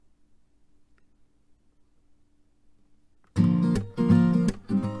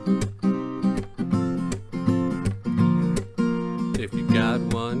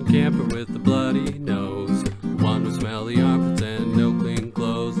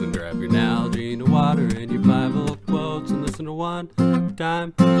listen to One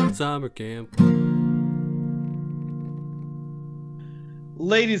Time Summer Camp.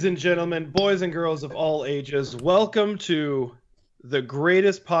 Ladies and gentlemen, boys and girls of all ages, welcome to the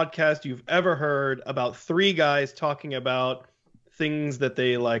greatest podcast you've ever heard about three guys talking about things that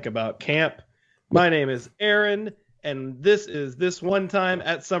they like about camp. My name is Aaron, and this is This One Time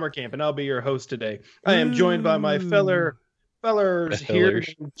at Summer Camp, and I'll be your host today. I am joined by my fellers here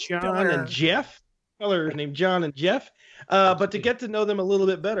named John and Jeff. Fellers named John and Jeff. But to get to know them a little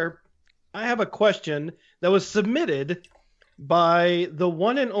bit better, I have a question that was submitted by the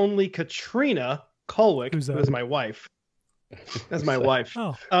one and only Katrina Colwick, who is my wife. That's my wife.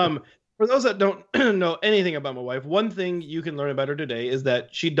 Oh. For those that don't know anything about my wife, one thing you can learn about her today is that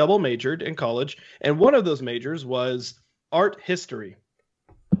she double majored in college, and one of those majors was art history.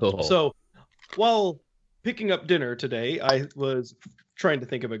 Oh. So while picking up dinner today, I was trying to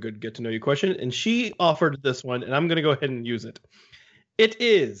think of a good get to know you question, and she offered this one, and I'm going to go ahead and use it. It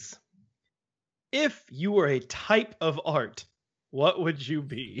is, if you were a type of art, what would you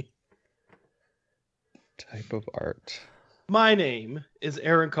be? Type of art. My name is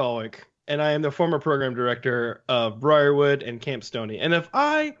Aaron Colwick, and I am the former program director of Briarwood and Camp Stoney. And if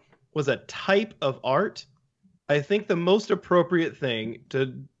I was a type of art, I think the most appropriate thing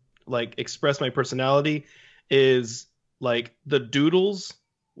to express my personality is the doodles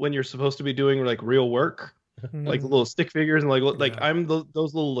when you're supposed to be doing real work. Like little stick figures and Yeah. I'm those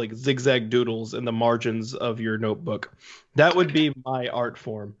little zigzag doodles in the margins of your notebook. That would be my art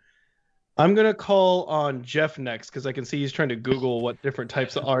form. I'm gonna call on Jeff next because I can see he's trying to Google what different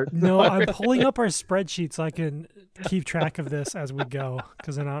types of art. No, I'm pulling up our spreadsheet so I can keep track of this as we go,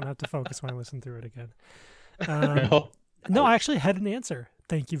 because then I don't have to focus when I listen through it again. No, I actually had an answer.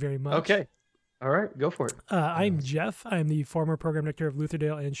 Thank you very much. Okay. All right, go for it. I'm Jeff. I'm the former program director of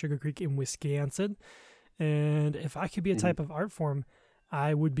Lutherdale and Sugar Creek in Wisconsin. And if I could be a type of art form,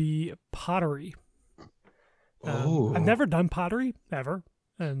 I would be pottery. I've never done pottery, ever.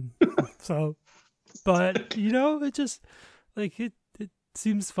 And so, but, it just, it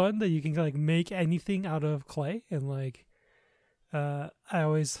seems fun that you can, make anything out of clay. And, I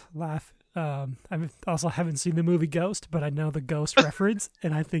always laugh. I also haven't seen the movie Ghost, but I know the Ghost reference,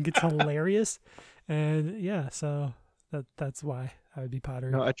 and I think it's hilarious. And, yeah, so that's why I would be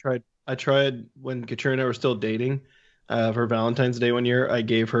pottery. No, I tried when Katrina and I were still dating for Valentine's Day one year. I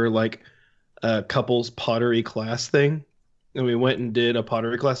gave her a couples pottery class thing, and we went and did a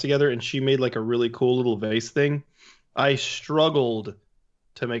pottery class together, and she made a really cool little vase thing. I struggled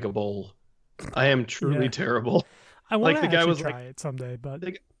to make a bowl. I am truly terrible. I want to the guy was try it someday, but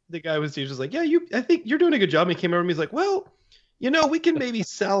the guy was just like, yeah, I think you're doing a good job. And he came over to me, he's like, well, we can maybe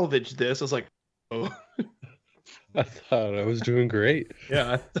salvage this. I was like, oh. I thought I was doing great.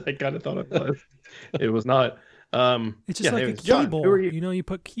 Yeah, I kind of thought it was. It was not. it's just like a key John, bowl. who are you? You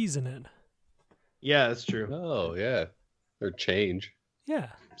put keys in it. Yeah, that's true. Oh, yeah. Or change. Yeah.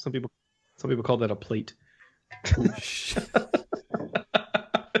 Some people call that a plate.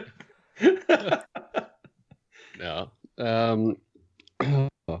 No.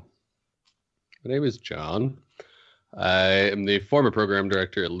 My name is John. I am the former program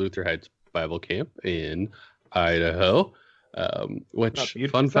director at Luther Heights Bible Camp in Idaho. Which,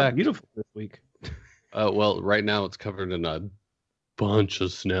 fun fact, beautiful this week. well, right now it's covered in a bunch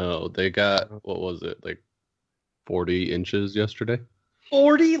of snow. They got, what was it, 40 inches yesterday?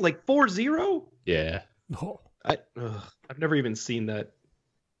 40? 40? Yeah. Oh. I've never even seen that.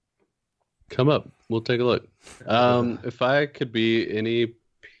 Come up. We'll take a look. If I could be any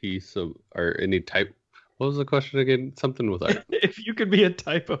piece of, or any type, what was the question again? Something with art. If you could be a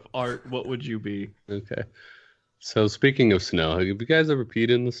type of art, what would you be? Okay. So speaking of snow, have you guys ever peed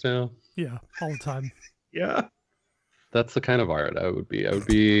in the snow? Yeah, all the time. Yeah. That's the kind of art I would be. I would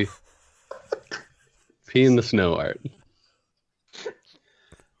be pee in the snow art.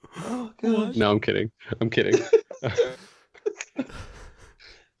 Oh, gosh. No, I'm kidding.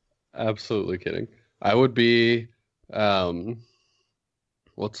 Absolutely kidding. I would be,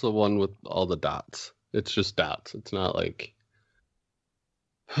 what's the one with all the dots? It's just dots. It's not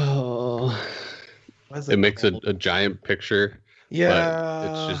it makes a giant picture.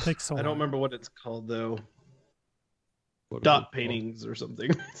 Yeah. It's just, I don't remember what it's called though. Dot paintings or something.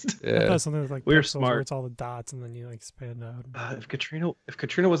 I Yeah. thought something with We're pixels smart. where it's all the dots and then you expand out. If Katrina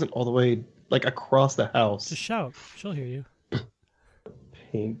wasn't all the way across the house. Just shout. She'll hear you.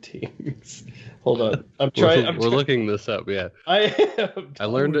 Paintings. Hold on. We're looking this up. Yeah. I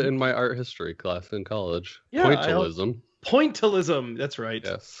learned it in my art history class in college. Yeah, Pointillism. Pointillism. That's right.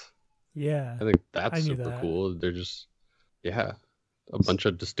 Yes. Yeah. I think I that's knew super that. cool. They're just, a bunch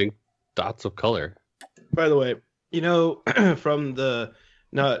of distinct dots of color. By the way, from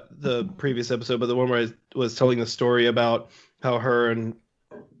not the previous episode, but the one where I was telling the story about how her and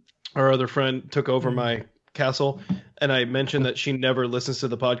our other friend took over my castle, and I mentioned that she never listens to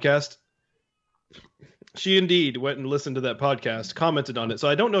the podcast. She indeed went and listened to that podcast, commented on it. So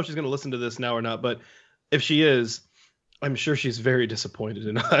I don't know if she's going to listen to this now or not, but if she is, I'm sure she's very disappointed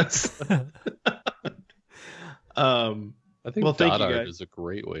in us. I think dot art is a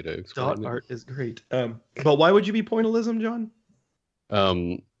great way to explain it. Dot art is great. But why would you be pointillism, John?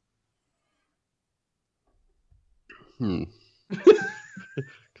 Because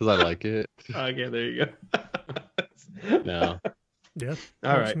I like it. Okay, there you go. No. Yeah.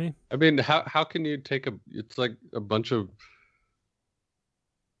 All right. Me. I mean, how can you take it's like a bunch of,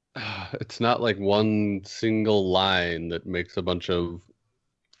 it's not like one single line that makes a bunch of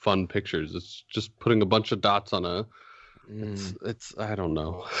fun pictures. It's just putting a bunch of dots on a, it's I don't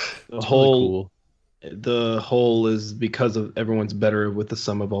know. The whole, really cool. The whole is because of everyone's better with the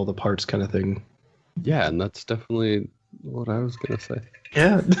sum of all the parts kind of thing. Yeah, and that's definitely what I was going to say.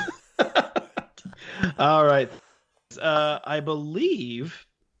 Yeah. All right. I believe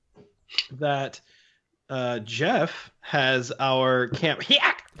that Jeff has our camp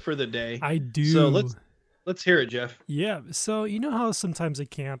hack for the day. I do. So let's hear it, Jeff. Yeah. So you know how sometimes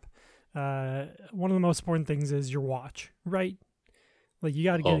at camp, one of the most important things is your watch, right? Like you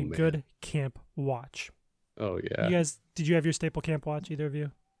got to get a good camp watch. Oh yeah. Did you have your staple camp watch? Either of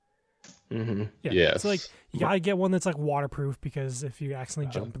you? Mm-hmm. Yeah. Yes. It's like you gotta get one that's like waterproof, because if you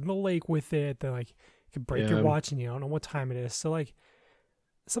accidentally jump in the lake with it, then like you could break your watch and you don't know what time it is. So like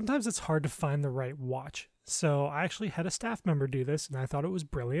sometimes it's hard to find the right watch. So I actually had a staff member do this, and I thought it was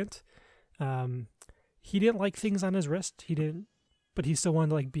brilliant. He didn't like things on his wrist. But he still wanted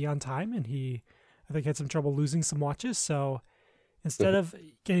to like be on time, and I think had some trouble losing some watches. So instead of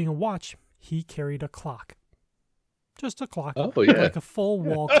getting a watch, he carried a clock. Just a clock. Oh, yeah. Like a full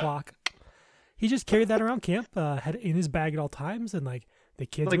wall clock. He just carried that around camp, had it in his bag at all times, and like the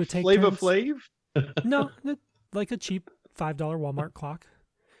kids like would take Flava turns. Flav? No, like a cheap $5 Walmart clock.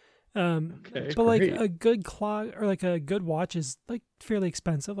 Okay, but like great. a good clock or like a good watch is like fairly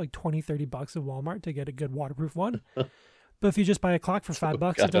expensive, like $20-$30 at Walmart to get a good waterproof one. But if you just buy a clock for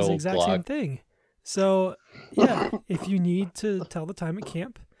 $5, it does the exact same thing. So yeah, if you need to tell the time at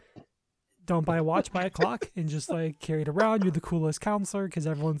camp, don't buy a watch, buy a clock, and just like carry it around. You're the coolest counselor because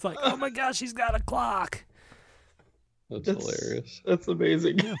everyone's like, "Oh my gosh, he's got a clock." That's hilarious. That's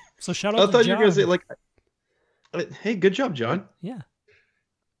amazing. Yeah. So shout out to John. I thought you were gonna say like, "Hey, good job, John." Yeah.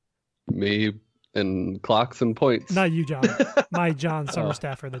 Me and clocks and points. Not you, John. My John, summer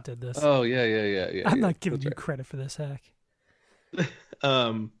staffer that did this. Oh yeah. I'm not giving you credit for this hack.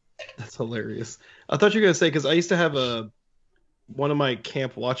 That's hilarious. I thought you were gonna say, because I used to have one of my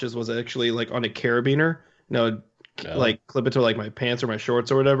camp watches was actually like on a carabiner, like clip it to like my pants or my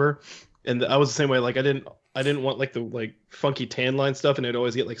shorts or whatever. And I was the same way. Like I didn't want like the like funky tan line stuff, and it'd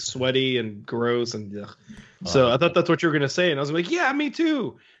always get like sweaty and gross and ugh. So I thought that's what you were gonna say, and I was like, yeah, me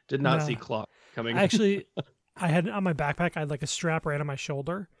too. Did not see clock coming. Actually, I had on my backpack. I had like a strap right on my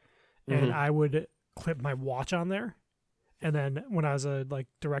shoulder, and I would clip my watch on there. And then when I was a like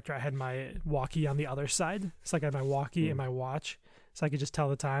director, I had my walkie on the other side. So like I had my walkie and my watch, so I could just tell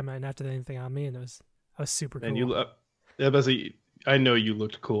the time. I didn't have to have anything on me, and I was super cool. And you, I know you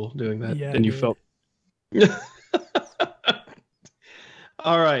looked cool doing that, yeah, and you felt.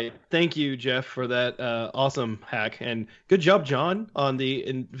 All right, thank you, Jeff, for that awesome hack, and good job, John, on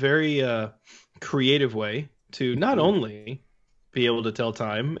the very creative way to not only be able to tell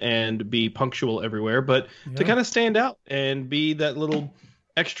time and be punctual everywhere, but to kind of stand out and be that little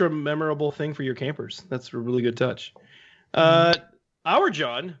extra memorable thing for your campers. That's a really good touch. Our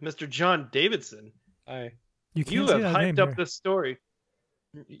John, Mr. John Davidson. Hi. You have hyped up this story.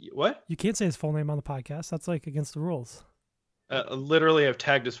 What? You can't say his full name on the podcast. That's like against the rules. Literally, I've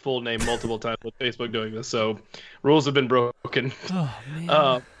tagged his full name multiple times with Facebook doing this, so rules have been broken. Oh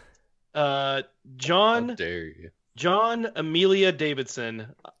man. John. How dare you? John Amelia Davidson,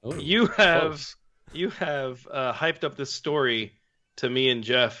 you have hyped up this story to me and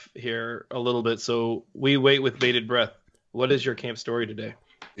Jeff here a little bit, so we wait with bated breath. What is your camp story today?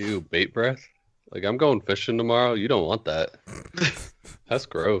 Ew, bait breath? Like, I'm going fishing tomorrow. You don't want that. That's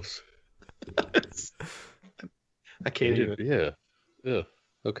gross. I can't do it. Yeah.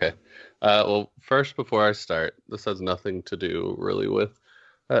 Okay. Well, first, before I start, this has nothing to do really with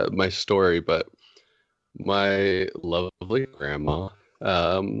my story, but my lovely grandma,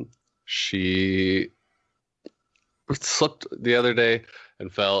 she slipped the other day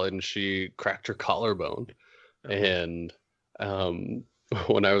and fell, and she cracked her collarbone. And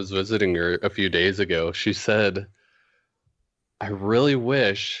when I was visiting her a few days ago, she said I really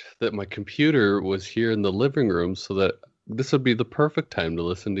wish that my computer was here in the living room so that this would be the perfect time to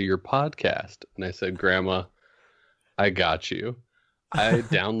listen to your podcast. And I said, Grandma, I got you. I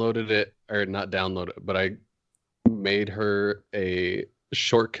downloaded it, or not downloaded it, but I made her a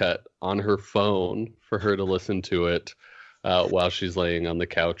shortcut on her phone for her to listen to it while she's laying on the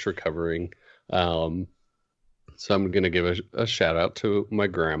couch recovering. So I'm going to give a shout out to my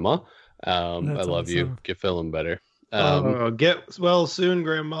grandma. I love you. Get feeling better. Get well soon,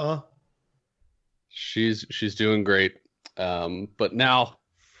 Grandma. She's doing great. But now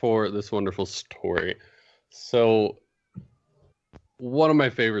for this wonderful story. So one of my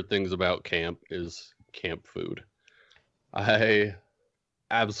favorite things about camp is camp food. I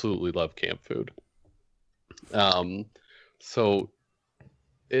absolutely love camp food. So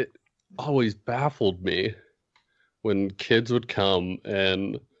it always baffled me when kids would come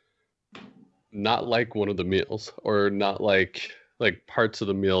and not like one of the meals, or not like parts of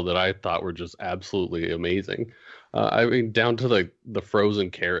the meal that I thought were just absolutely amazing. I mean, down to the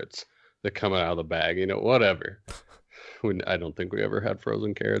frozen carrots that come out of the bag, whatever. I don't think we ever had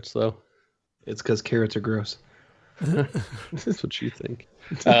frozen carrots, though. It's because carrots are gross. That's what you think.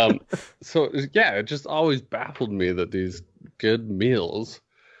 So, yeah, it just always baffled me that these good meals,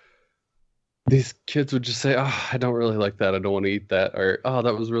 these kids would just say, oh, I don't really like that. I don't want to eat that. Or, oh,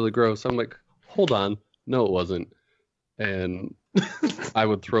 that was really gross. I'm like, hold on. No, it wasn't. And I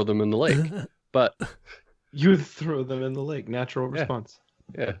would throw them in the lake. But you would throw them in the lake. Natural response.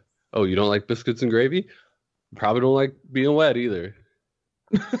 Yeah. Oh, you don't like biscuits and gravy? Probably don't like being wet either.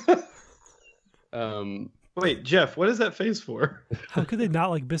 Wait, Jeff, what is that face for? How could they not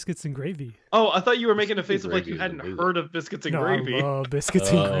like biscuits and gravy? Oh, I thought you were making a face of like you hadn't heard of biscuits and gravy. I love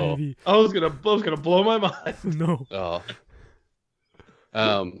biscuits and gravy. I was gonna blow my mind. No. Oh.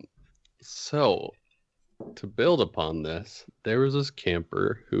 So to build upon this, there was this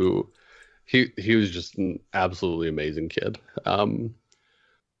camper who he was just an absolutely amazing kid.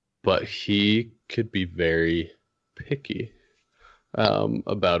 But he could be very picky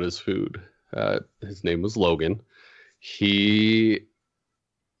about his food. His name was Logan. There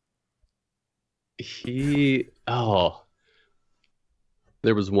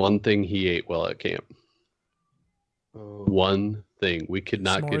was one thing he ate while at camp. One thing. We could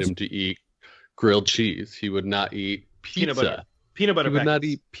not get him to eat grilled cheese. He would not eat pizza. Peanut butter. He would not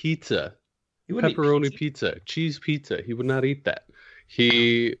eat pizza. Pepperoni pizza, cheese pizza. He would not eat that.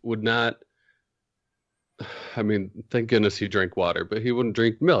 He would not. I mean, thank goodness he drank water, but he wouldn't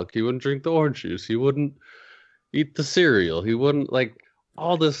drink milk. He wouldn't drink the orange juice. He wouldn't eat the cereal. He wouldn't like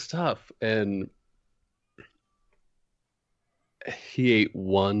all this stuff. And he ate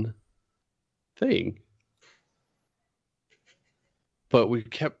one thing. But we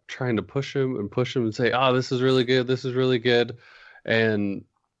kept trying to push him and say, oh, this is really good. This is really good. And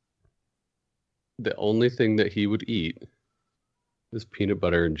the only thing that he would eat is peanut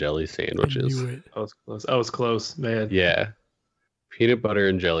butter and jelly sandwiches. I knew it. I was close, man. Yeah. Peanut butter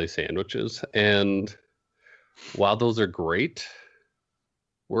and jelly sandwiches. And while those are great,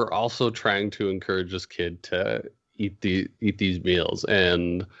 we're also trying to encourage this kid to eat these meals.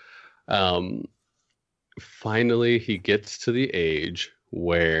 And finally, he gets to the age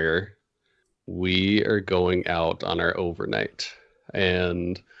where we are going out on our overnight.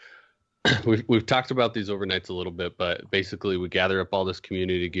 And we've talked about these overnights a little bit, but basically we gather up all this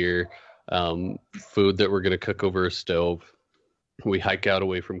community gear, food that we're going to cook over a stove. We hike out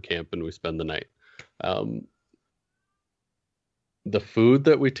away from camp and we spend the night. The food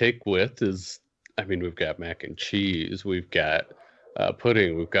that we take with is, I mean, we've got mac and cheese, we've got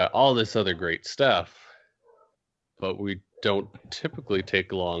pudding, we've got all this other great stuff, but we don't typically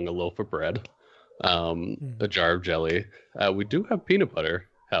take along a loaf of bread, a jar of jelly. We do have peanut butter,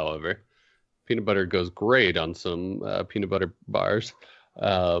 however. Peanut butter goes great on some peanut butter bars.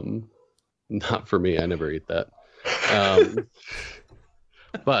 Not for me. I never eat that.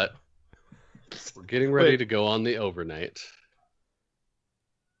 But we're getting ready to go on the overnight.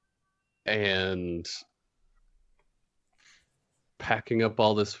 And packing up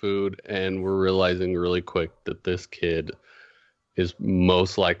all this food, and we're realizing really quick that this kid is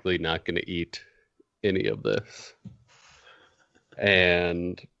most likely not going to eat any of this.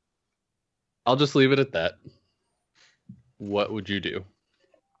 And I'll just leave it at that. What would you do?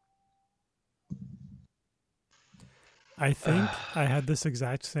 I think I had this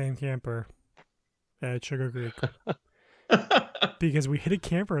exact same camper at Sugar Creek. Because we hit a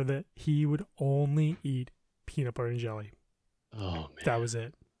camper that he would only eat peanut butter and jelly. Oh, man. That was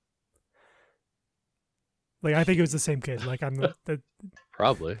it. Like, I think it was the same kid. Like, I'm the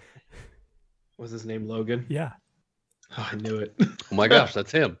Probably. Was his name Logan? Yeah. Oh, I knew it. Oh my gosh,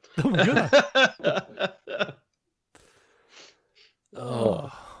 that's him. Oh my god.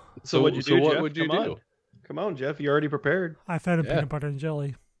 Oh. So what'd you do, what Jeff? would you Come do? on. Come on, Jeff. You already prepared. I fed him Yeah. peanut butter and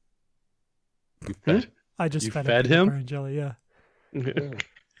jelly. You fed, I just You fed fed him peanut him? butter and jelly. Yeah.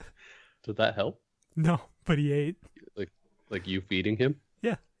 Did that help? No, but he ate. Like you feeding him?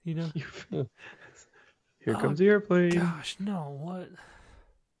 Yeah, you know. Here comes the airplane. Gosh, no, what?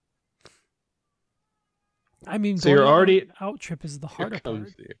 I mean, So you're going on already- an out trip is the Here harder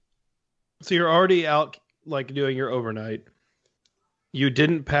comes part. the- So you're already out, like, doing your overnight. You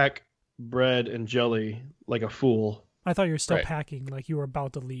didn't pack bread and jelly like a fool. I thought you were still Right. packing, like you were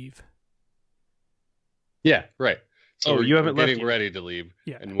about to leave. Yeah, right. So Oh, we're, you haven't we're left getting yet. ready to leave,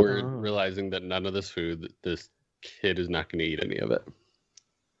 Yeah. and we're Oh. realizing that none of this food, this kid is not going to eat any of it.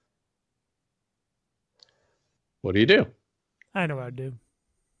 What do you do? I know what I'd do.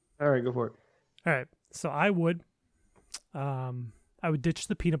 All right, go for it. All right. So I would ditch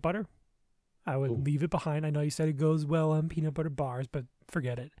the peanut butter. I would Ooh. leave it behind. I know you said it goes well on peanut butter bars, but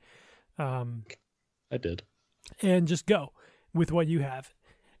forget it. I did. And just go with what you have.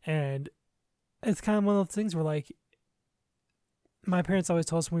 And it's kind of one of those things where, like, my parents always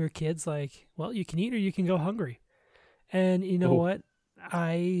told us when we were kids, like, well, you can eat or you can go hungry. And you know Ooh. what?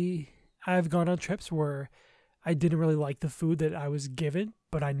 I've gone on trips where I didn't really like the food that I was given,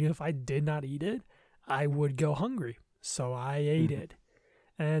 but I knew if I did not eat it, I would go hungry. So I ate it.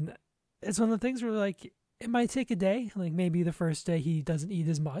 And it's one of the things where, like, it might take a day. Like, maybe the first day he doesn't eat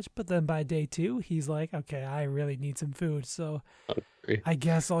as much, but then by day 2, he's like, okay, I really need some food. So Hungry. I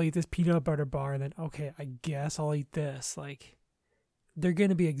guess I'll eat this peanut butter bar. And then, okay, I guess I'll eat this. Like, they're going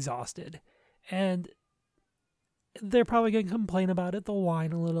to be exhausted. And they're probably going to complain about it. They'll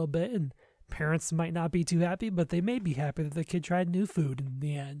whine a little bit. And parents might not be too happy, but they may be happy that the kid tried new food in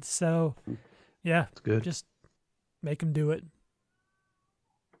the end. So, yeah, That's good. just make them do it.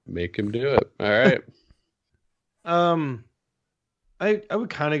 Make him do it. All right. I would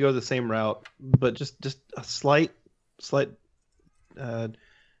kind of go the same route, but just a slight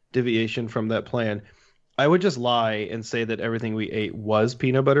deviation from that plan. I would just lie and say that everything we ate was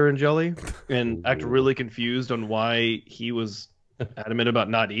peanut butter and jelly, and act really confused on why he was adamant about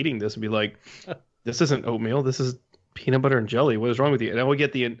not eating this, and be like, "This isn't oatmeal. This is peanut butter and jelly. What is wrong with you?" And I would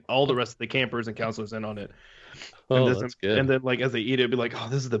get all the rest of the campers and counselors in on it. Oh, and that's good. And then, like, as they eat it, it'd be like, "Oh,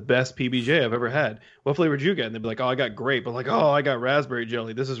 this is the best PBJ I've ever had. What flavor did you get?" And they'd be like, "Oh, I got grape." But like, "Oh, I got raspberry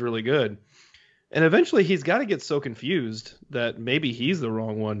jelly. This is really good." And eventually, he's got to get so confused that maybe he's the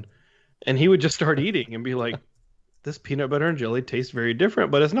wrong one, and he would just start eating and be like, "This peanut butter and jelly tastes very different,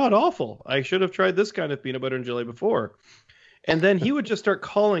 but it's not awful. I should have tried this kind of peanut butter and jelly before." And then he would just start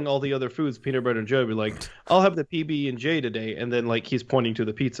calling all the other foods peanut butter and jelly. Be like, "I'll have the PB&J today," and then, like, he's pointing to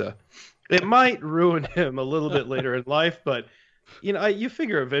the pizza. It might ruin him a little bit later in life, but you know, you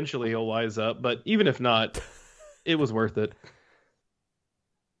figure eventually he'll wise up. But even if not, it was worth it.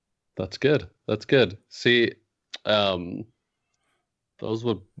 That's good. That's good. See, those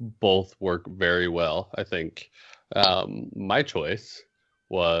would both work very well, I think. My choice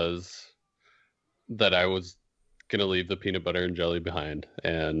was that I was going to leave the peanut butter and jelly behind,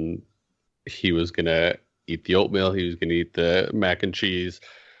 and he was going to eat the oatmeal. He was going to eat the mac and cheese.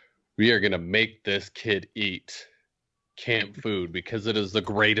 We are going to make this kid eat camp food because it is the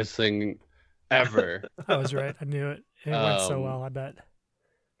greatest thing ever. I was right. I knew it. It went so Um, well, I bet.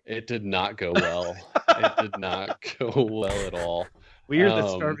 It did not go well. It did not go well at all. Weird that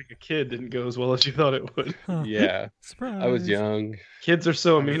Um, starving a kid didn't go as well as you thought it would. Huh. Yeah, Surprise. I was young, Kids are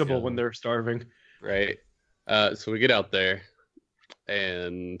so I was amenable young. when they're starving. right? So we get out there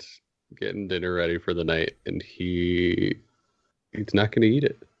and getting dinner ready for the night, and he's not going to eat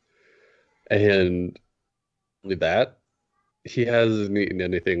it. And with that, he hasn't eaten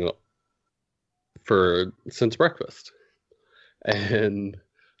anything since breakfast, and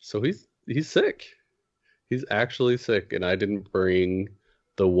so he's sick. He's actually sick, and I didn't bring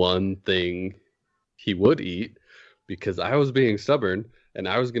the one thing he would eat because I was being stubborn, and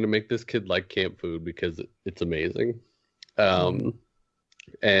I was going to make this kid like camp food because it's amazing.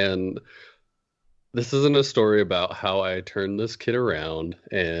 And this isn't a story about how I turned this kid around,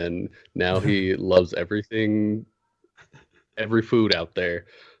 and now he loves everything, every food out there.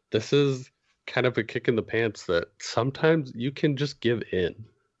 This is kind of a kick in the pants that sometimes you can just give in.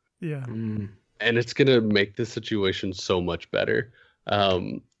 Yeah. And it's going to make the situation so much better.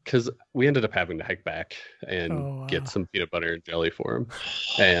 Because we ended up having to hike back and Oh, wow. get some peanut butter and jelly for him.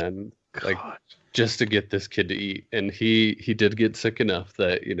 And like, God. just to get this kid to eat. And he did get sick enough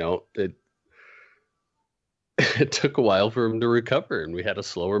that, you know, it took a while for him to recover. And we had a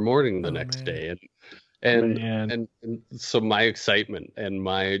slower morning the Oh, next man. day. And, And, Man. and so my excitement and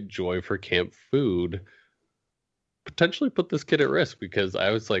my joy for camp food potentially put this kid at risk, because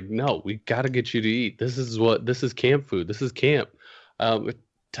I was like, no, we got to get you to eat. This is camp food. This is camp. It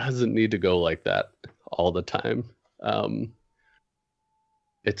doesn't need to go like that all the time.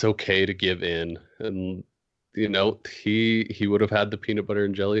 It's okay to give in. And, you know, he would have had the peanut butter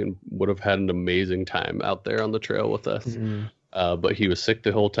and jelly and would have had an amazing time out there on the trail with us. But he was sick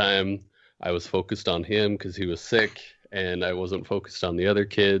the whole time. I was focused on him because he was sick, and I wasn't focused on the other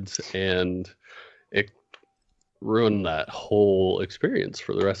kids, and it ruined that whole experience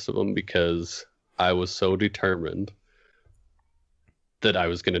for the rest of them, because I was so determined that I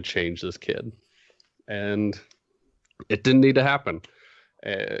was going to change this kid, and it didn't need to happen.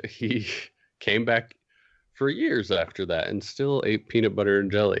 He came back for years after that and still ate peanut butter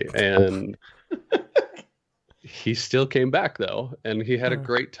and jelly, and he still came back though, and he had a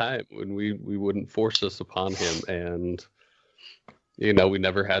great time when we wouldn't force this upon him. And, you know, we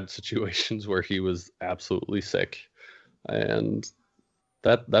never had situations where he was absolutely sick. And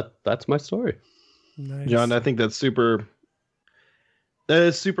that's my story. Nice. John, I think that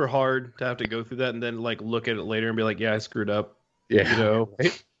is super hard to have to go through that and then like look at it later and be like, yeah, I screwed up. Yeah. You know?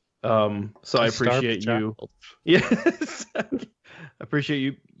 Right? So I appreciate you. Yes. I appreciate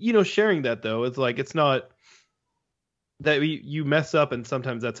you, you know, sharing that though. It's like, it's not that you mess up, and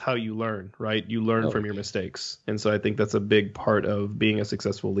sometimes that's how you learn, right? You learn from your mistakes. And so I think that's a big part of being a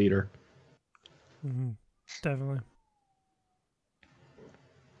successful leader. Definitely.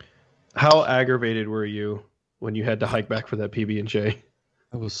 How aggravated were you when you had to hike back for that PB&J?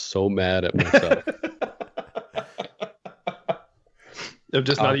 I was so mad at myself. Of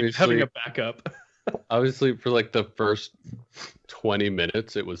just not even having a backup. Obviously, for like the first 20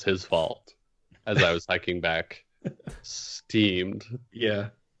 minutes, it was his fault as I was hiking back, steamed. Yeah.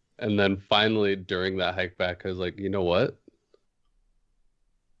 And then finally, during that hike back, I was like, you know what?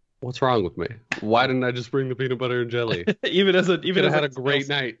 What's wrong with me? Why didn't I just bring the peanut butter and jelly? even as Could have had a great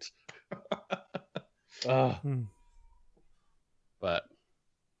night. But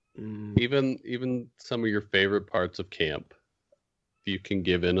even some of your favorite parts of camp, if you can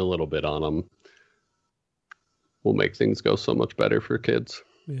give in a little bit on them, will make things go so much better for kids.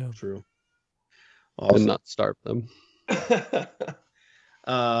 Yeah. True. Awesome. And not starve them.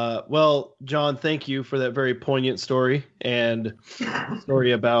 Well, John, thank you for that very poignant story, and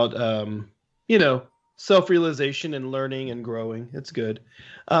story about you know, self-realization and learning and growing. It's good.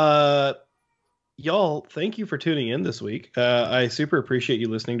 Y'all, thank you for tuning in this week. I super appreciate you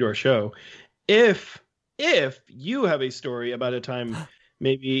listening to our show. If you have a story about a time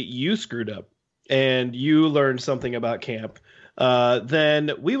maybe you screwed up and you learned something about camp,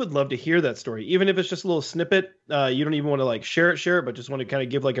 then we would love to hear that story. Even if it's just a little snippet, you don't even want to like share it, but just want to kind of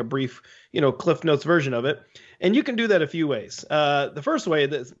give like a brief, you know, Cliff Notes version of it. And you can do that a few ways. The first way,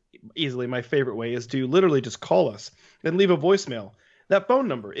 that's easily my favorite way, is to literally just call us and leave a voicemail. That phone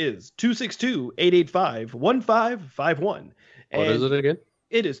number is 262-885-1551. What is it again?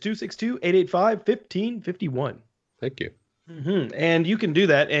 It is 262-885-1551. Thank you. And you can do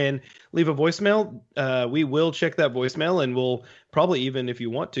that and leave a voicemail. We will check that voicemail, and we'll probably even, if you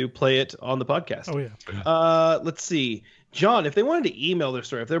want to, play it on the podcast. Oh, yeah. Let's see. John, if they wanted to email their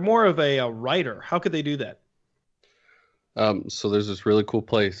story, if they're more of a writer, how could they do that? So there's this really cool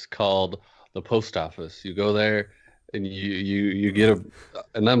place called the post office. You go there and you get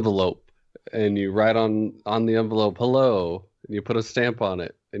an envelope, and you write on the envelope, hello, and you put a stamp on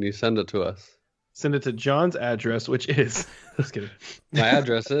it, and you send it to us. Send it to John's address, which is just kidding. My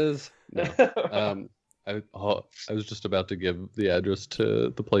address is no. I was just about to give the address to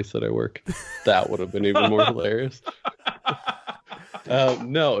the place that I work. That would have been even more hilarious.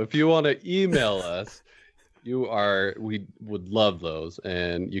 No, if you want to email us, we would love those,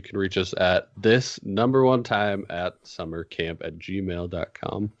 and you can reach us at this number one time at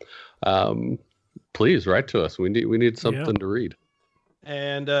summercamp@gmail.com. Please write to us. We need something to read.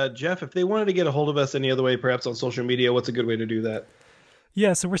 And Jeff, if they wanted to get a hold of us any other way, perhaps on social media, what's a good way to do that?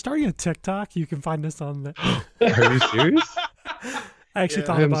 Yeah, so we're starting a TikTok. You can find us on the... Are you serious? I actually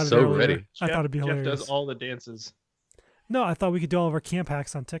thought about it earlier. Ready. I thought it'd be hilarious. Jeff does all the dances. No, I thought we could do all of our camp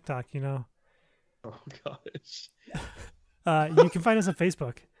hacks on TikTok, you know. Oh, gosh. You can find us on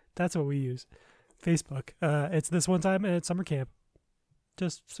Facebook. That's what we use. Facebook. It's This One Time at Summer Camp.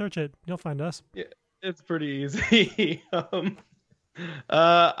 Just search it. You'll find us. Yeah, it's pretty easy.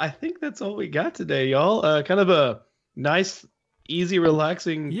 I think that's all we got today, y'all. Kind of a nice, easy,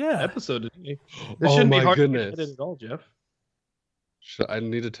 relaxing episode today. This shouldn't be hard to get at all, Jeff. I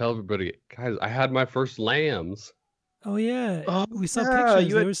need to tell everybody, guys, I had my first lambs. Oh, yeah. Oh, we saw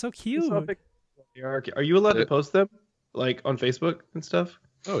pictures. They were so cute. Are you allowed to post them, like on Facebook and stuff?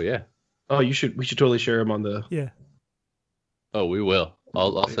 Oh yeah. Oh, we should totally share them on the. Yeah. Oh, we will.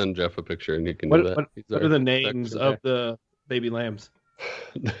 I'll send Jeff a picture and he can What, do that. what are the names of the baby lambs?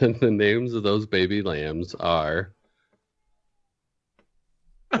 The names of those baby lambs are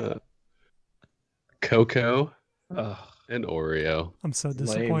Coco and Oreo. I'm so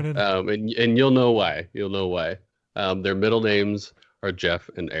disappointed. And you'll know why. You'll know why. Their middle names are Jeff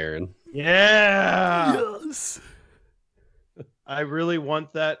and Aaron. Yeah. Yes. I really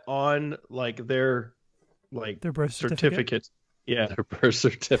want that on like their birth certificates. Yeah. Their birth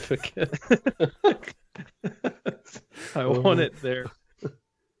certificate. I want it there.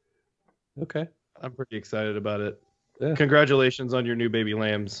 Okay. I'm pretty excited about it. Yeah. Congratulations on your new baby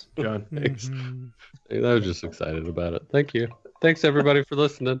lambs, John. Thanks. I was just excited about it. Thank you. Thanks everybody for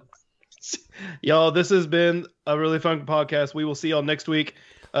listening. Y'all, this has been a really fun podcast. We will see y'all next week.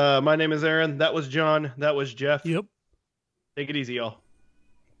 My name is Aaron. That was John. That was Jeff. Yep. Take it easy, y'all.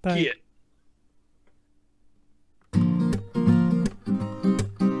 Bye. Yeah.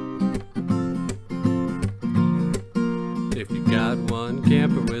 If you got one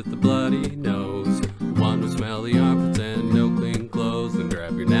camper with a bloody nose, one with smelly armpits and no clean clothes, then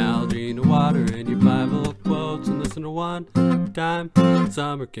grab your Nalgene water and your Bible quotes and listen to One Time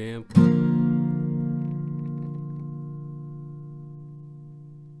Summer Camp.